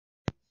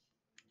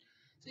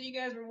So you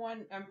guys were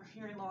I'm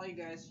hearing a lot of you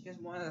guys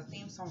wanted a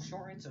theme song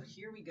shortened, so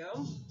here we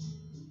go.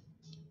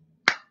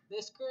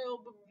 This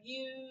girl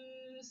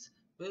reviews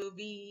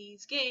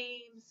movies,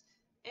 games,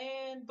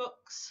 and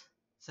books.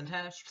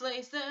 Sometimes she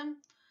plays them.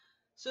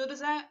 So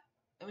does that,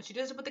 and when she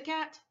does it with the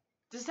cat,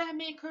 does that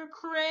make her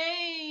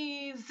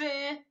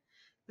crazy?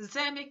 Does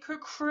that make her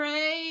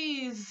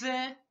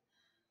crazy?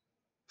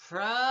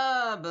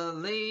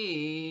 Probably.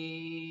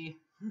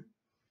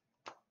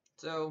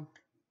 So,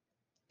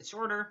 it's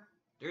shorter.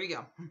 There you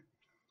go.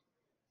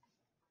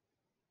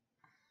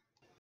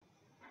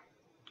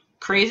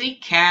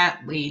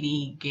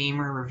 CrazyCatLady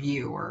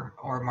GamerReviewer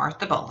or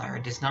Martha Butler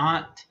does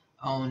not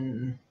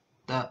own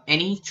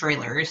any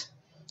trailers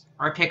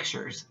or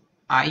pictures.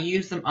 I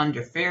use them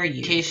under fair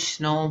use,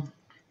 educational,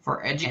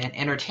 for and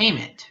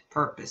entertainment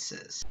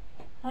purposes.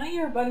 Hi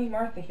everybody,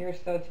 Martha here.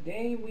 So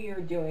today we are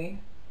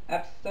doing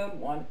episode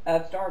 1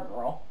 of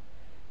Stargirl.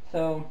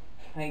 So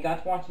I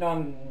got to watch it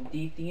on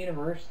DC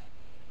Universe.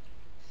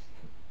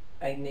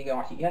 I didn't go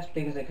watch it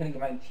yesterday because I couldn't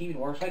get my TV to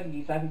work, so I had to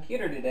use my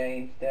computer today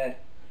instead.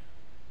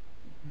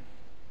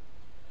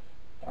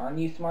 Darn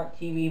you, smart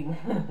TV.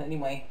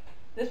 Anyway,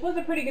 this was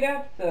a pretty good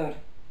episode.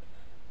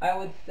 I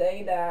would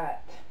say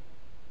that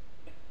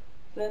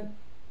compared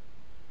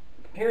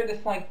to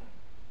this, like,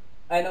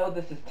 I know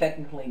this is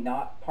technically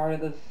not part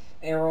of this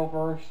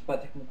Arrowverse,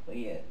 but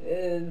technically it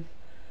is.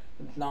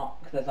 It's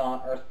not, because it's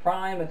on Earth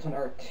Prime, it's on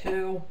Earth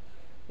 2.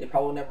 They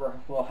probably never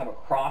will have a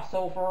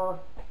crossover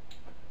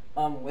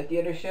with the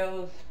other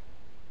shows.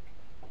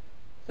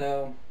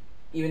 So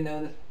even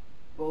though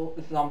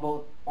this is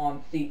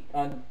on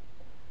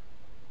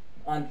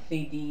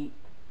CD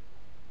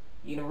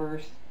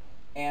Universe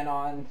and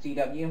on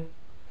CW,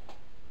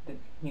 you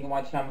can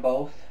watch it on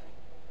both.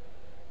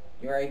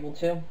 You're able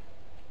to.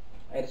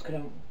 I just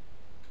couldn't.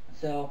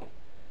 So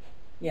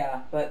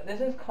yeah, but this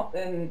is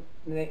and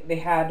they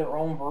had their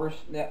own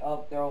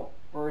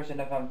version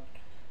of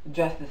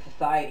Justice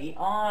Society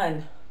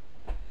on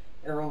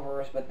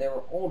Arrowverse, but they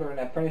were older, and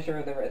I'm pretty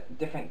sure they were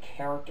different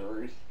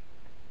characters.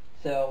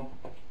 So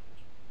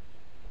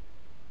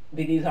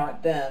these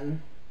aren't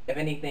them. If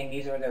anything,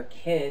 these are their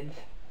kids,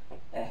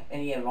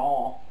 any at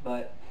all.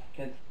 But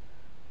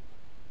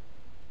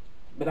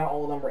not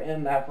all of them were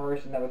in that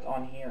version that was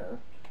on here.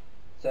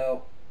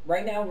 So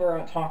right now we're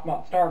going to talk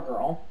about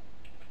Stargirl,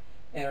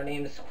 and her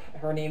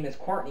name is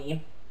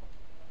Courtney,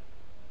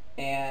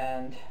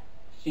 and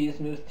she just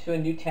moved to a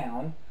new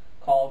town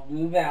called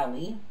Blue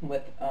Valley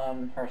with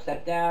her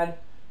stepdad,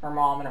 her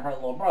mom, and her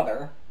little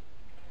brother.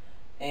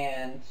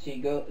 And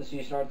she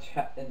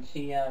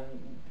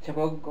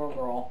typical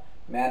girl,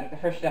 mad at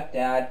her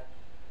stepdad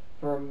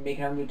for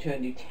making her move to a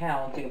new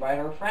town to goodbye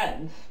to her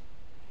friends,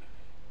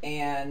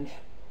 and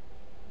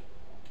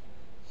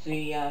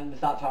she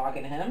is not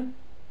talking to him,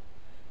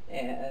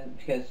 and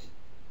because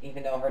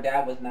even though her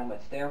dad wasn't that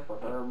much there for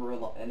her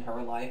in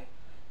her life,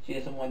 she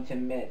doesn't want to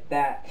admit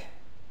that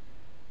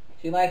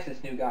she likes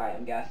this new guy,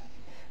 I guess,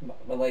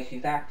 the way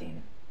she's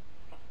acting,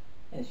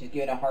 and she's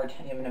giving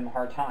him a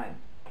hard time.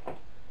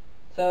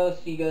 So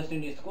she goes to a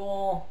new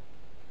school,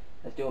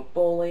 has to do with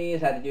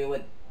bullies, had to do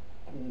with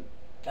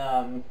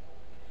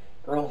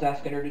girls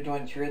asking her to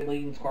join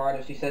cheerleading squad,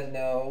 and she says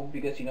no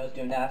because she knows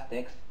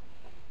gymnastics,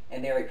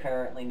 and they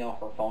apparently know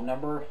her phone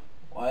number.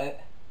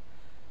 What?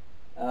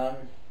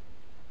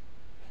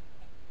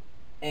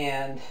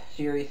 And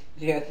she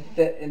has to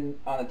sit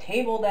on a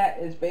table that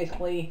is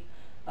basically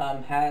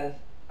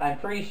I'm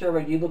pretty sure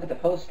when you look at the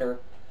poster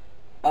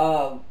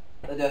of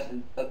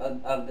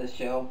this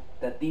show,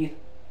 that these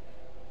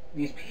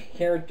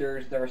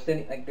characters that were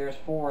sitting, like, there's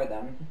 4 of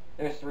them.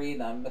 There's 3 of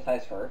them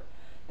besides her.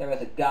 There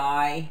was a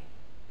guy,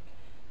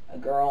 a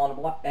girl,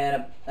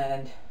 and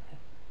a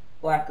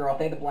black girl. I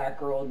think the black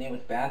girl's name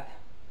was Beth.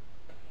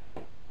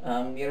 The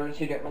other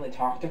 2 didn't really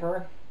talk to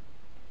her.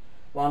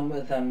 One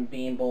was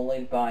being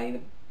bullied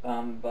by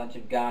a bunch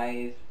of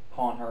guys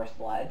calling her a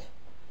slut.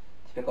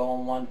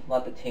 Typical. One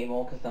left the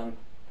table because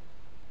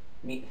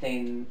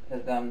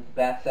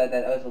Beth said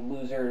that it was a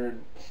loser's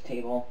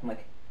table. I'm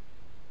like,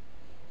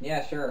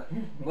 yeah, sure,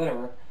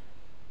 whatever.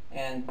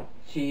 And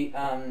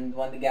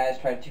one of the guys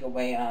tried to take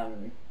away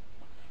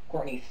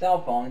Courtney's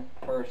cell phone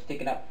for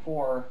sticking up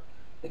for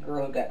the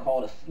girl who got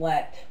called a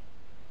slut,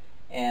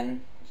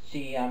 and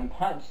she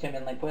punched him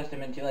and pushed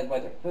him into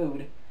was her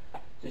food,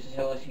 just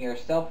so she get her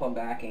cell phone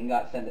back, and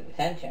got sent to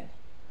detention.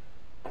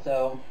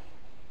 So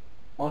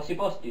what was she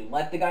supposed to do?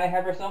 Let the guy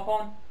have her cell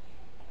phone?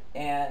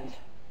 And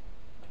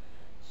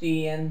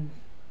she ends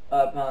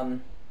up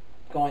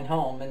going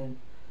home, and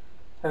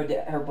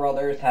her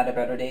brothers had a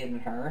better day than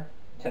her,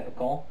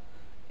 typical,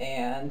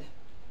 and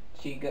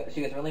she gets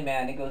really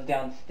mad and goes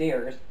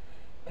downstairs.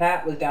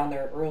 Pat was down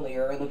there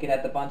earlier looking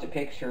at the bunch of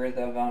pictures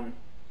of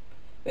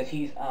because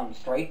he's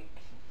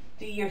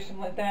Stripesy or something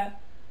like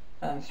that,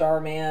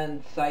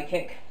 Starman's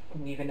sidekick,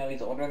 even though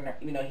he's older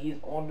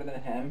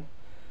than him,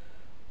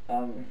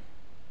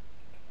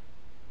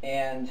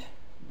 and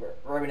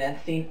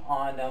reminiscing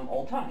on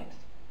old times,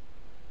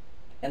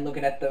 and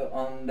looking at the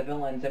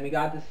villains, and we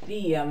got to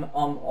see a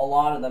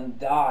lot of them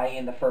die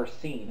in the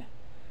first scene.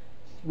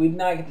 we did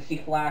not get to see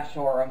Flash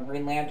or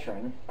Green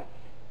Lantern.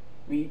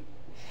 We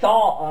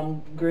saw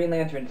Green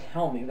Lantern's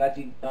helmet. We got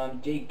to see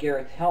Jake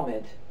Garrett's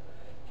helmet,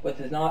 which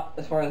is not,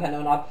 as far as I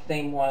know, not the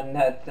same one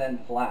that's in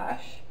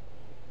Flash.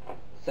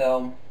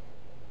 So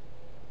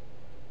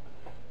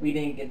we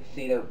didn't get to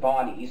see their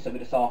bodies, so we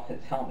just saw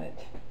his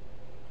helmet.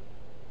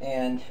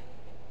 And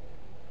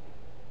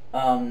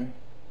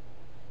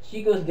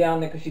she goes down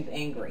there because she's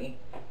angry,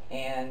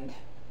 and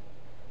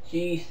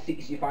she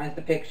finds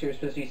the pictures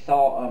because she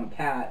saw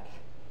Pat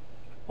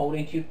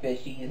holding two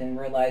fishies and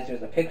realized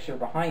there's a picture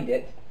behind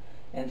it,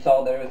 and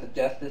saw there was a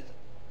Justice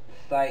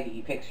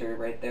Society picture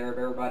right there of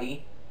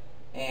everybody,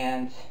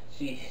 and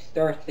she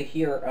starts to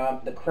hear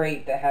the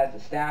crate that has the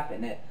staff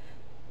in it,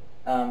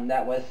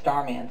 that was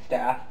Starman's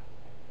staff,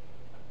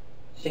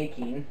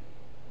 shaking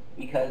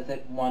because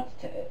it wants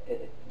to.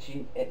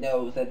 It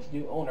knows that its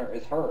new owner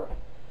is her,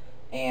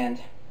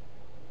 and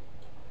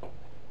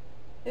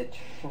it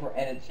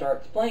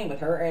starts playing with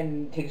her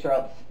and takes her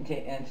out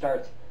and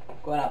starts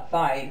going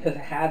outside because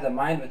it has a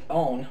mind of its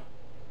own.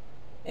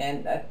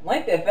 And I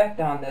like the effect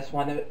on this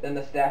one, and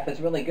the staff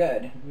is really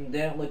good. They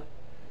don't look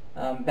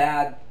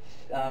bad,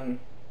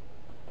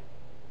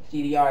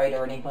 CGI'd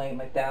or anything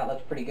like that. It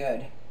looks pretty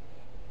good.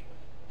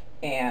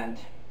 And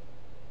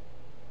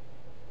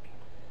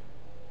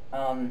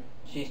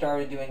she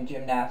started doing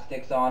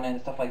gymnastics on it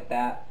and stuff like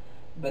that.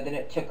 But then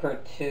it took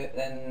her to,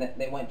 then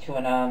they went to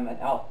an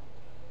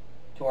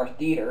outdoor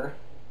theater.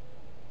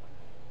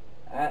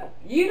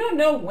 You don't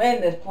know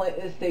when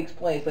this takes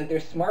place. Like,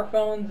 there's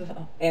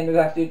smartphones and there's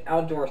actually an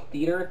outdoor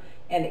theater,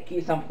 and it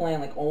keeps on playing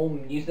like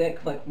old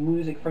music, like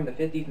music from the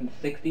 50s and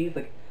 60s.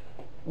 Like,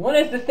 when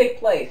does this take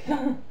place?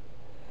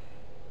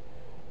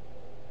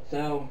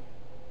 So,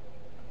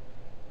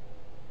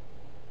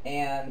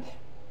 and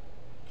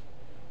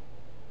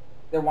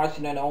they're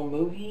watching an old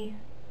movie,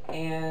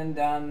 and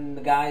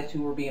the guys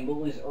who were being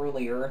bullies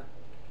earlier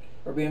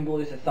were being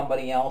bullies to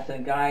somebody else,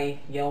 and a guy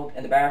yelled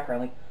in the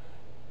background, like,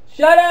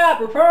 "Shut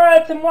up! We're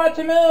trying to watch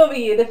a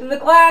movie! This is a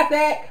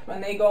classic!"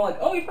 And they go like,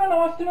 "Oh, you're trying to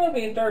watch the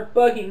movie," and start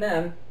bugging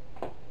them.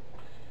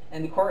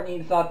 And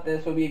Courtney thought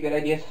this would be a good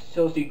idea,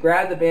 so she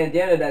grabs a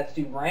bandana that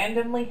she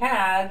randomly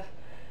has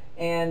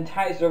and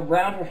ties it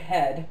around her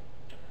head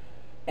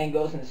and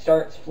goes and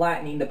starts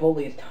flattening the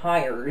bully's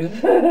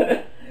tires.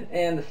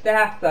 And the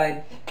staff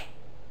side,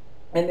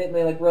 and then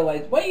they like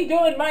realize, "What are you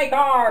doing in my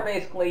car?"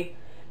 basically,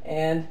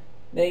 and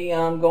they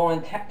go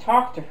and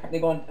talk to her. They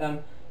go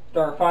and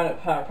start fight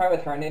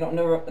with her, and they don't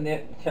know, and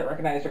they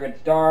recognize her.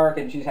 It's dark,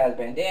 and she has a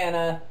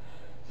bandana.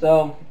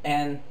 So,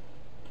 and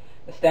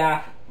the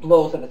staff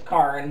blows up his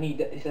car, and he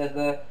says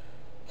the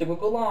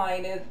typical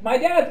line is, "My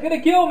dad's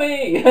gonna kill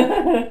me."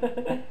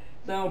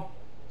 So,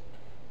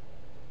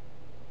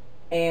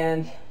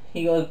 and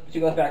she goes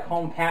back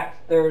home. Pat's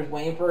there is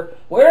waiting for her.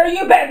 "Where have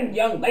you been,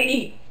 young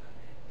lady?"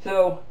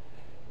 So,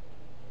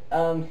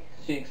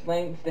 she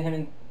explains to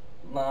him,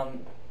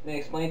 and they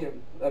explain to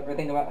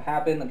everything about what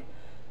happened. Like,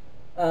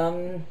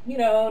 you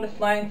know, just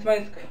flying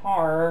somebody's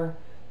car.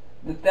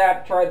 The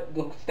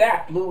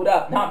staff blew it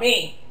up, not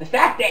me. The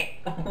staff did.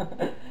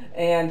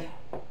 And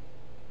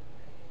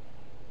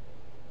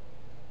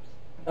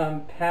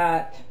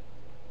Pat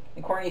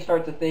and Courtney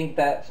start to think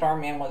that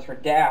Starman was her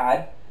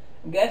dad.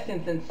 I'm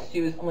guessing since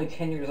she was only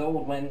 10 years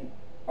old when,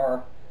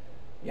 or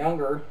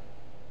younger,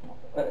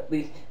 at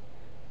least,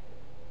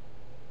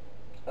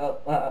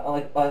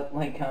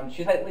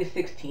 she's at least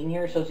 16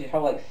 here, so she's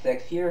probably like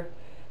 6 here.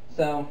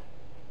 So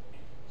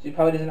she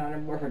probably doesn't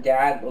remember what her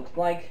dad looks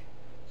like.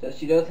 So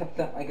she does have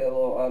something like a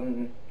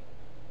little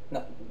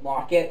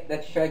locket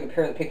that she tried to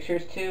compare the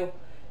pictures to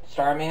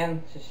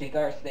Starman. So she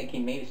starts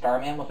thinking maybe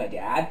Starman was my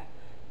dad,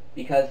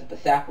 because if the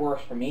staff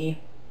works for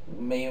me,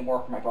 maybe it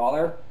work for my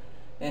father.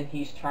 And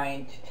he's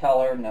trying to tell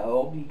her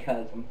no,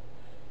 because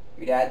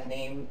your dad's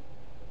name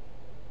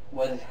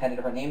had a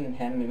different name than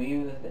him, maybe he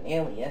was an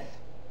alias.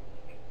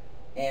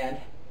 And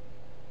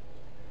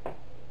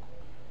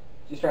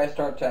she tries to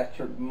talk to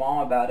her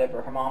mom about it,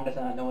 but her mom does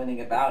not know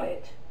anything about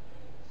it.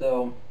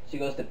 So she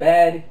goes to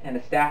bed, and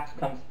the staff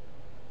comes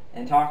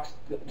and talks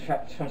to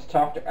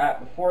her.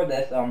 Before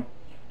this,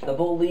 the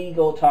bully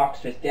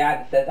talks to his dad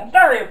and says, "I'm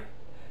sorry,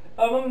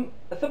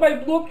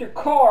 somebody blew up your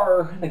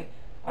car." Like,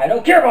 "I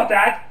don't care about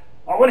that.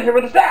 I want to hear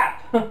about the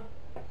staff."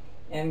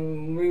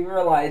 And we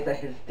realize that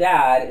his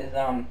dad is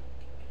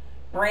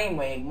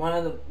Brainwave, one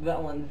of the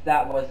villains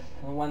that was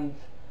the ones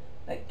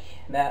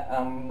that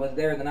was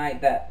there the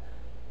night that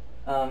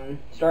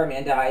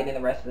Starman died, and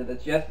the rest of the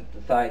Justice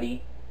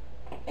Society.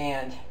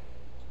 And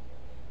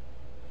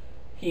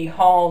he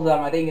calls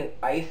I think it's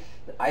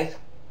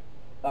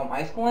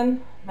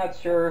Iceland. Not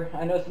sure.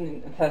 I know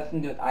something it has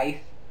something to do with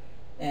ice.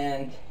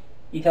 And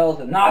he tells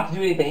him not to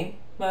do anything,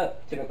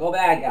 but typical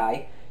bad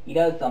guy. He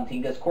does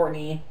something because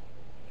Courtney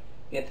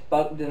gets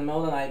bugged in the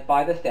middle of the night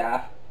by the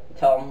staff to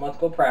tell him let's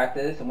go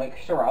practice and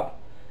wakes her up,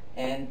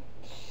 and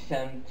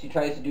she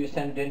tries to do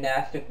some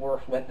gymnastic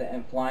work with it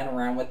and flying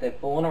around with it,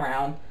 fooling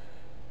around,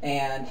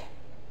 and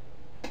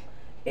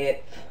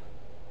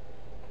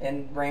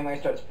Brainwave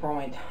starts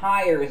throwing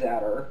tires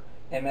at her,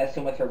 and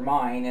messing with her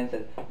mind and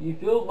said, "You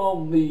feel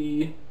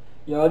lonely,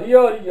 yada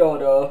yada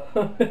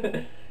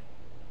yada."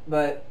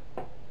 But,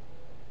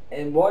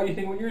 and why do you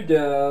think when you're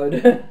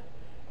dead?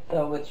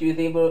 So, but she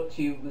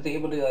was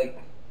able to like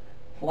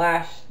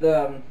flash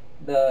the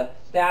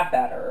staff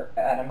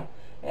at him,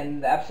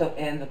 and the episode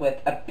ends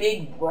with a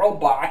big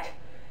robot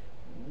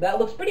that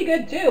looks pretty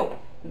good too.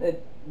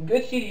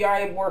 Good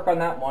CGI work on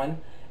that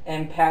one.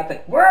 And Pat's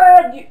like,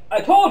 "Where?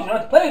 I told you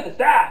not to play with the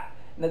staff."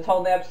 And that's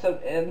how the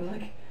episode ends.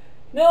 Like,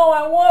 "No,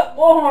 I want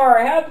more.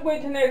 I have to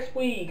wait till next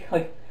week."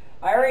 Like,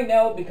 I already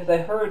know because I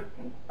heard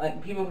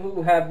like people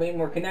who have way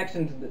more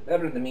connections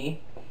better than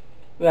me,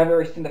 who have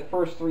already seen the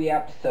first 3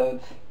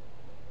 episodes.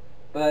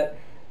 But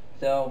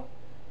so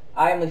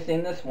I only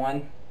seen this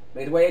one.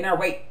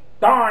 Wait,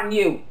 darn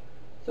you!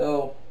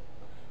 So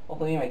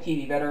hopefully my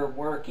TV better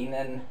working.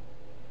 And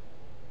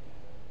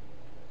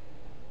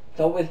it's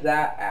always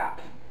that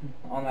app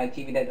on my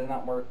TV that does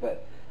not work.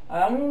 But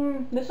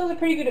this was a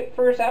pretty good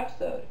first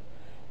episode.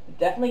 It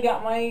definitely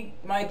got my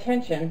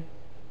attention.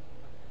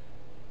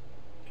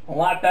 A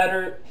lot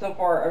better so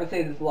far. I would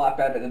say this is a lot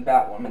better than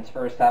Batwoman's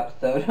first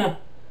episode.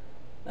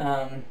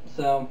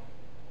 So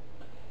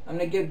I'm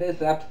gonna give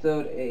this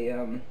episode a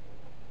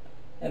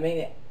I mean,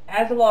 it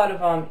has a lot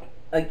of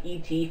like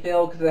E.T.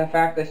 feel because of the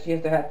fact that she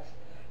has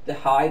to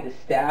hide the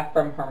staff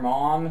from her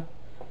mom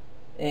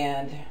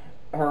and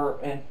her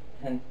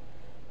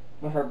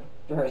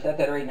set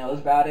that already knows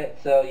about it.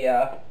 So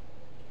yeah.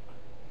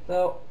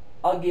 So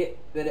I'll give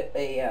it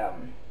a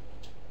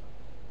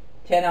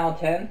 10 out of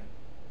 10.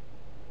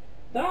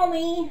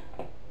 Sully!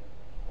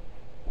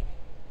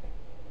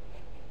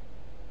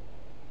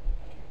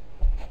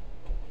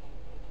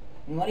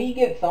 What do you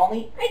give,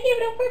 Sully? I give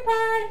it a 4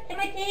 paws and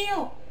my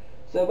tail.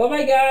 So bye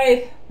bye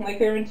guys. Like,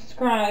 favorite, and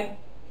subscribe.